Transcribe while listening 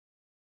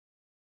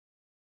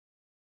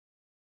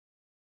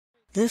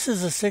This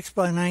is a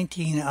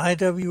 6x19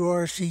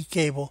 IWRC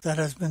cable that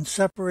has been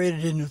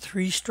separated into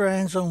 3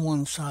 strands on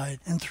one side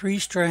and 3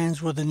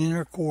 strands with an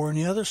inner core on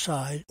the other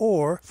side,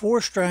 or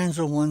 4 strands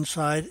on one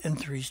side and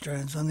 3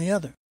 strands on the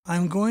other.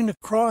 I'm going to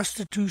cross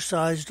the 2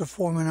 sides to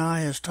form an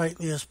eye as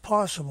tightly as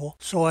possible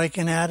so I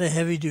can add a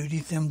heavy-duty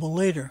thimble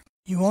later.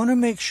 You want to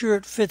make sure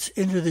it fits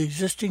into the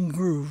existing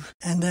groove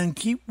and then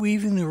keep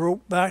weaving the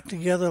rope back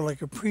together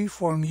like a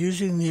preform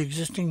using the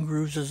existing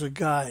grooves as a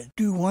guide.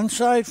 Do one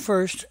side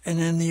first and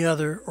then the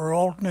other, or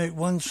alternate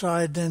one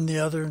side then the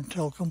other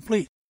until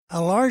complete.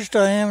 A large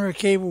diameter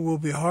cable will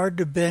be hard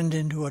to bend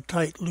into a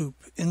tight loop.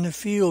 In the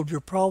field, you're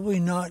probably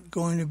not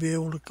going to be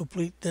able to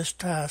complete this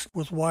task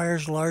with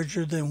wires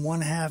larger than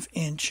 1/2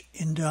 inch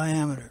in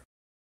diameter.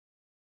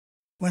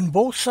 When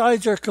both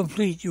sides are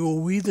complete, you will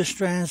weave the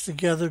strands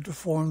together to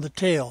form the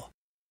tail.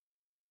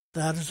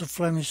 That is a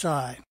Flemish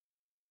eye.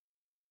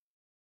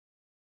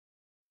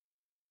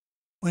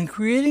 When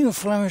creating a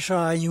Flemish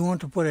eye, you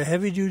want to put a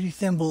heavy-duty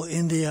thimble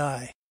in the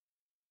eye.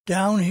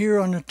 Down here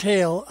on the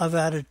tail, I've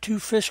added 2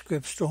 fist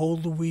grips to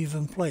hold the weave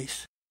in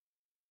place.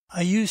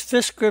 I use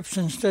fist grips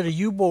instead of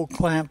U-bolt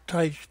clamp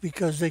types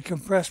because they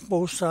compress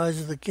both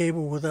sides of the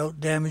cable without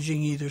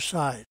damaging either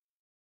side.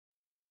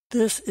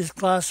 This is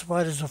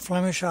classified as a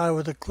Flemish eye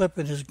with a clip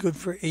and is good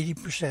for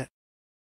 80%.